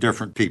completely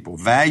different people.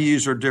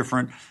 Values are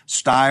different.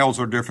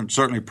 Styles are different.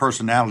 Certainly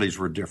personalities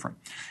were different.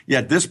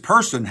 Yet this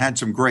person had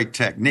some great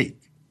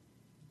technique,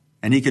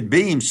 and he could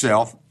be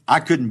himself. I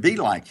couldn't be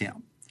like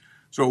him.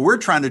 So what we're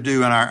trying to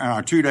do in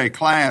our 2-day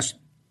class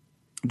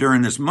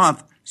during this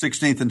month,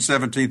 16th and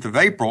 17th of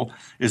April,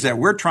 is that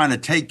we're trying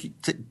to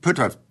put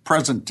a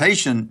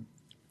presentation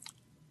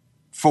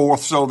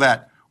forth so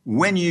that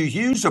when you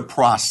use a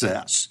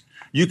process,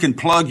 you can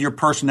plug your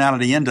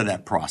personality into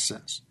that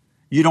process.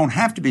 You don't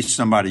have to be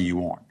somebody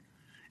you aren't.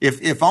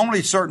 If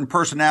only certain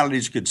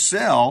personalities could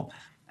sell,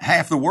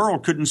 half the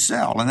world couldn't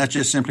sell, and that's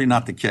just simply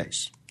not the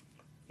case.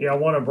 Yeah,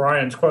 one of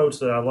Brian's quotes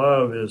that I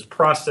love is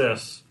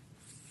process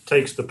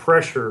takes the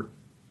pressure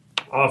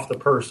off the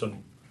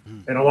person.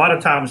 And a lot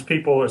of times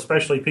people,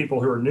 especially people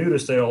who are new to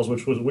sales,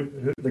 which was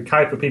the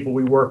type of people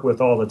we work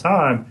with all the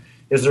time,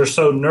 is they're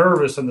so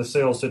nervous in the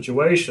sales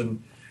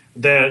situation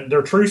that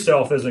their true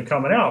self isn't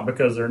coming out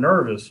because they're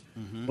nervous.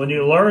 Mm-hmm. When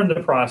you learn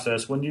the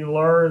process, when you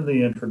learn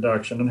the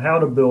introduction and how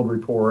to build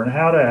rapport and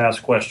how to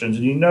ask questions,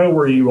 and you know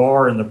where you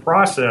are in the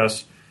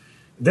process,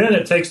 then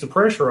it takes the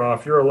pressure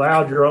off. You're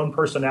allowed your own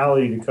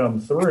personality to come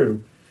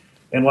through.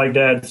 And like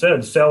Dad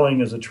said,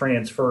 selling is a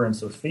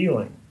transference of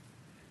feeling.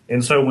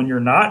 And so when you're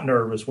not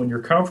nervous, when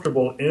you're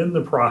comfortable in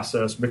the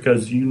process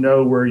because you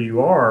know where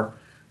you are,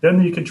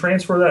 then you can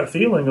transfer that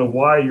feeling of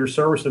why your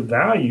service of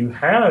value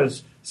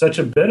has such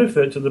a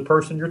benefit to the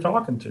person you're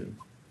talking to.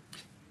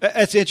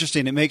 That's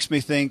interesting. It makes me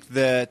think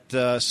that,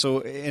 so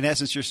in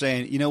essence, you're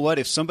saying, you know what,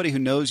 if somebody who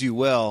knows you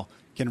well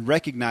can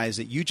recognize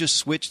that you just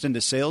switched into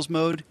sales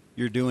mode,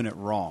 you're doing it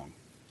wrong.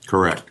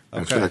 Correct.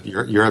 Okay.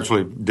 You're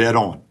absolutely dead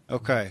on.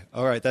 Okay.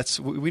 All right.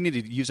 We need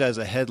to use that as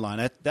a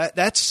headline.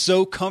 That's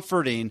so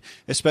comforting,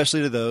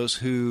 especially to those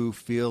who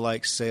feel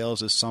like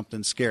sales is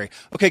something scary.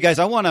 Okay, guys,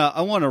 I want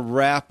to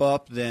wrap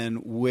up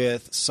then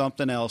with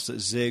something else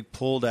that Zig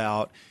pulled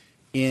out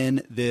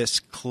in this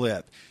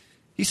clip.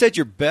 He said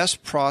your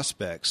best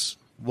prospects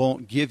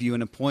won't give you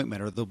an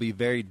appointment, or they'll be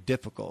very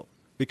difficult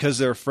because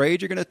they're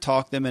afraid you're going to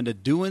talk them into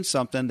doing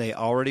something they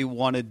already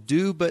want to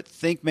do but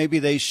think maybe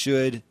they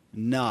should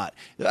not.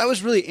 That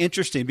was really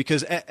interesting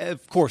because,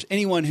 of course,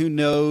 anyone who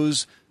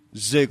knows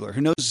Ziglar,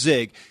 who knows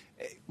Zig,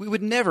 we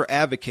would never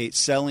advocate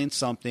selling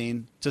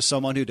something to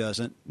someone who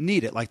doesn't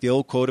need it, like the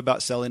old quote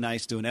about selling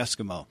ice to an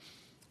Eskimo.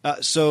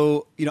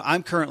 So,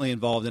 I'm currently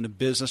involved in a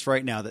business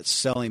right now that's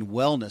selling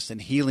wellness and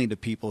healing to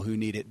people who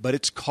need it, but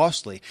it's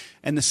costly.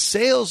 And the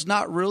sales,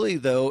 not really,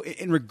 though,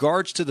 in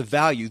regards to the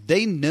value.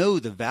 They know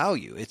the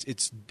value.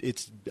 It's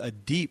a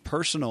deep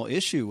personal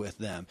issue with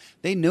them.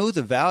 They know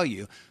the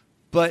value,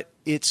 but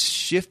it's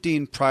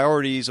shifting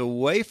priorities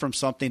away from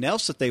something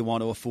else that they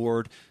want to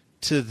afford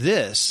to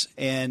this.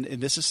 And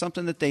this is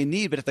something that they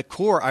need. But at the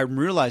core, I'm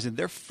realizing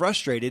they're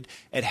frustrated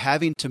at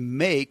having to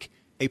make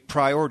a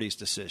priorities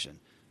decision.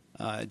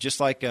 Just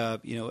like a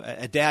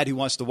dad who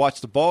wants to watch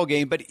the ball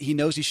game, but he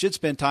knows he should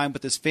spend time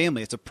with his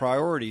family. It's a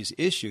priorities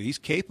issue. He's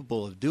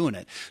capable of doing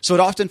it. So it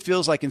often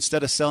feels like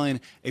instead of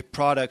selling a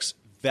product's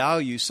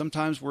value,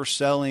 sometimes we're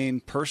selling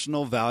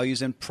personal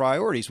values and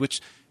priorities, which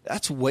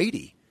that's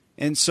weighty.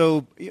 And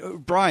so,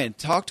 Brian,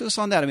 talk to us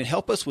on that. I mean,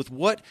 help us with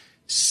what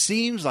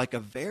seems like a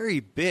very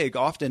big,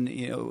 often,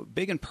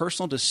 big and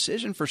personal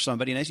decision for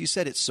somebody. And as you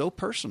said, it's so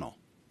personal.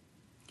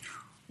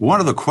 One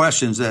of the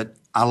questions that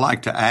I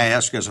like to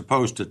ask, as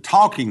opposed to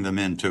talking them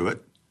into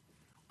it,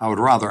 I would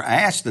rather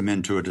ask them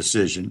into a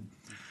decision,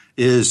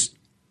 is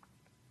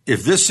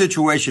if this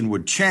situation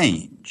would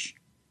change,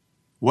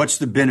 what's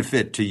the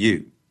benefit to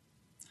you?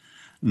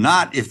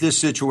 Not if this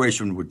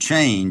situation would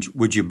change,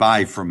 would you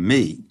buy from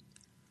me?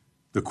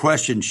 The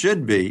question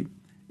should be,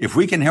 if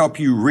we can help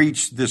you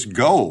reach this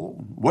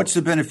goal, what's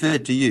the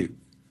benefit to you?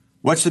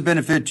 What's the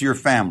benefit to your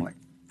family?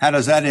 How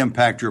does that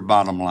impact your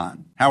bottom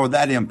line? How would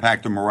that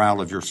impact the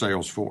morale of your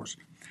sales force?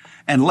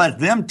 And let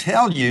them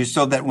tell you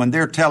so that when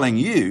they're telling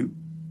you,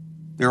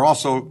 they're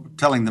also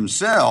telling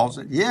themselves,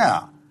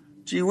 yeah,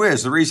 gee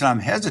whiz, the reason I'm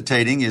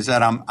hesitating is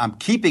that I'm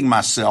keeping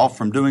myself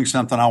from doing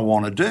something I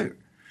want to do.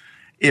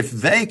 If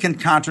they can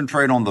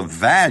concentrate on the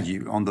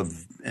value, on the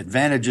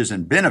advantages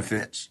and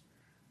benefits,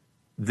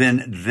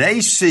 then they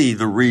see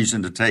the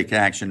reason to take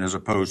action as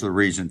opposed to the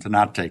reason to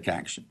not take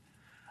action.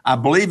 I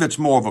believe it's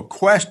more of a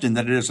question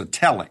than it is a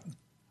telling.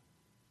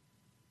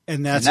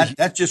 And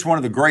that's just one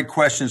of the great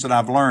questions that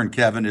I've learned,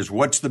 Kevin, is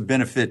what's the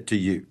benefit to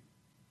you?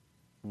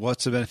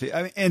 What's the benefit?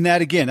 I mean, and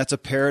that, again, that's a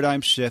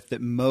paradigm shift that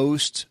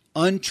most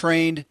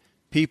untrained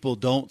people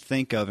don't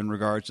think of in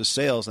regards to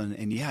sales.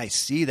 And yeah, I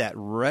see that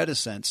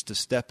reticence to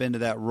step into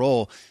that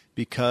role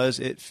because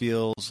it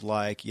feels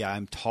like,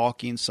 I'm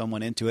talking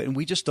someone into it. And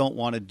we just don't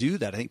want to do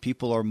that. I think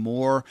people are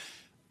more,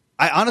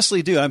 I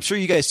honestly do. I'm sure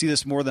you guys see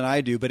this more than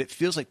I do, but it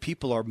feels like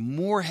people are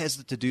more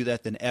hesitant to do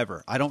that than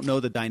ever. I don't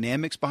know the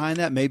dynamics behind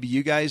that. Maybe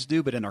you guys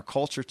do, but in our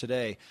culture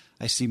today,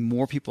 I see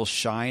more people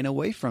shying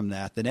away from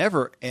that than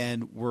ever,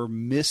 and we're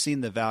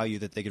missing the value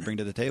that they can bring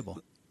to the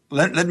table.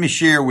 Let me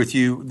share with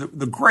you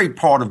the great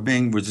part of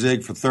being with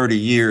Zig for 30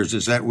 years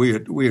is that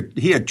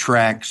he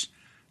attracts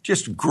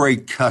just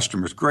great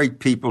customers, great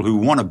people who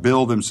want to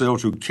build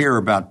themselves, who care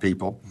about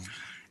people.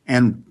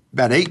 And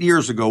about 8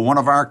 years ago, one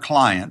of our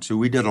clients who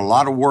we did a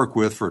lot of work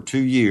with for 2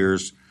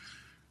 years,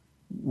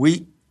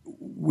 we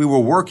were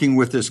working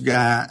with this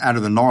guy out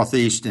of the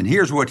Northeast, and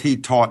here's what he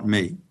taught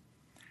me.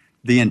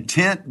 The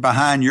intent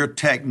behind your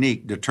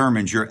technique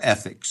determines your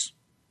ethics,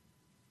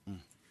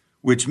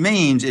 which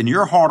means in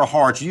your heart of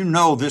hearts, you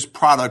know this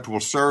product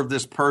will serve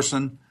this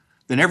person,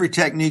 then every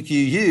technique you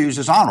use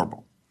is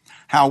honorable.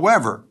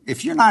 However,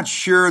 if you're not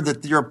sure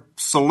that your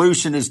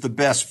solution is the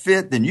best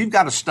fit, then you've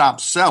got to stop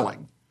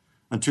selling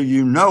until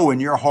you know in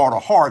your heart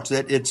of hearts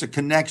that it's a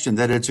connection,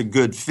 that it's a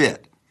good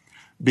fit.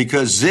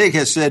 Because Zig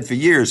has said for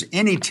years,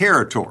 any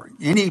territory,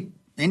 any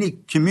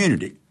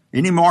community,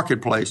 any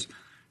marketplace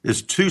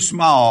is too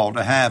small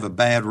to have a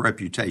bad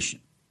reputation.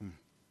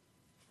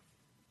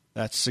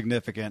 That's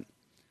significant.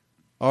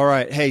 All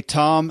right. Hey,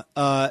 Tom,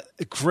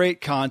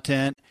 great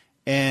content.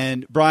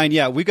 And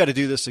Brian, we've got to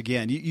do this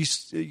again. You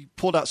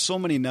pulled out so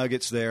many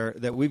nuggets there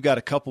that we've got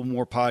a couple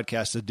more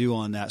podcasts to do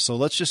on that. So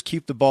let's just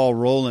keep the ball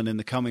rolling in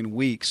the coming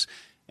weeks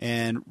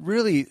and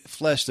really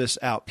flesh this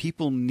out.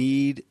 People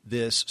need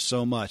this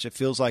so much. It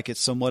feels like it's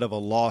somewhat of a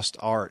lost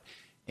art.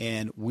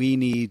 and we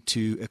need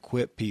to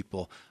equip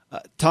people.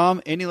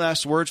 Tom, any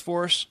last words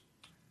for us?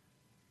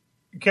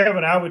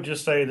 Kevin, I would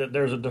just say that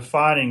there's a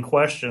defining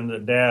question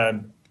that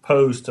Dad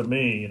posed to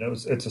me, and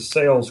it's a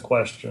sales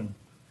question,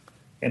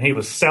 and he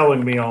was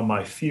selling me on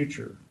my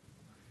future.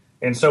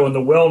 And so in the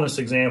wellness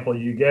example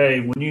you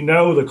gave, when you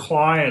know the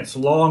client's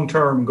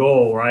long-term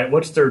goal, right,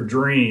 what's their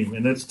dream?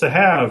 And it's to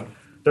have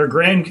their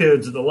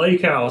grandkids at the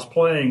lake house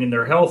playing, and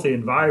they're healthy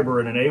and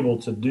vibrant and able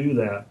to do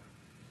that.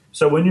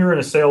 So when you're in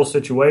a sales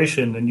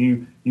situation and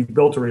you've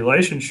built a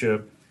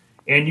relationship,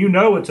 and you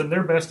know it's in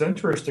their best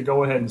interest to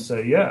go ahead and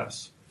say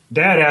yes.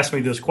 Dad asked me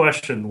this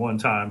question one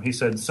time. He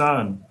said,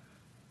 son,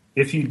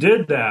 if you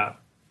did that,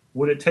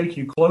 would it take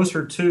you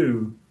closer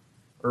to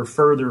or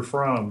further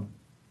from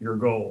your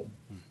goal?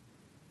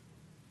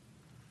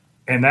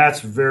 And that's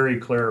very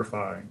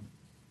clarifying.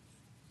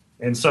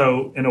 And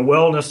so in a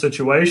wellness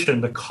situation,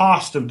 the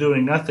cost of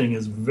doing nothing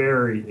is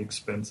very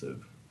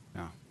expensive.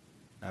 Yeah,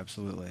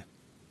 absolutely.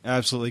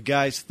 Absolutely.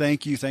 Guys,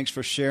 thank you. Thanks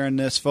for sharing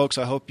this. Folks,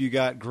 I hope you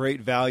got great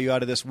value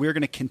out of this. We're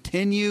going to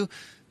continue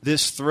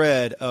this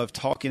thread of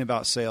talking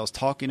about sales,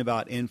 talking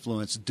about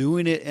influence,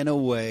 doing it in a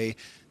way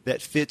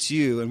that fits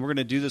you. And we're going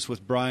to do this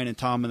with Brian and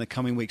Tom in the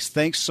coming weeks.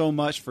 Thanks so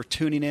much for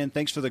tuning in.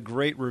 Thanks for the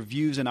great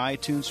reviews in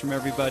iTunes from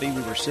everybody.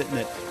 We were sitting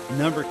at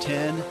number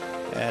 10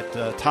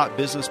 at Top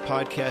Business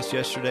Podcast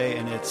yesterday,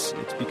 and it's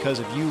because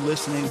of you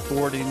listening,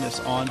 forwarding this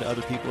on to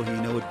other people who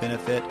you know would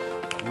benefit.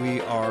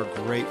 We are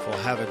grateful.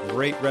 Have a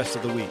great rest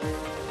of the week.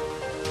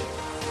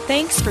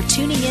 Thanks for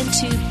tuning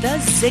into The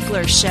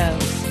Ziglar Show.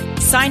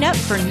 Sign up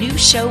for new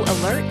show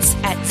alerts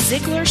at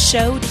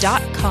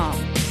ZiglarShow.com.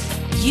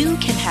 You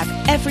can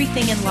have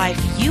everything in life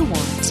you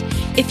want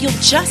if you'll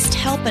just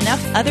help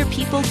enough other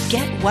people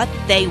get what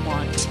they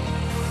want.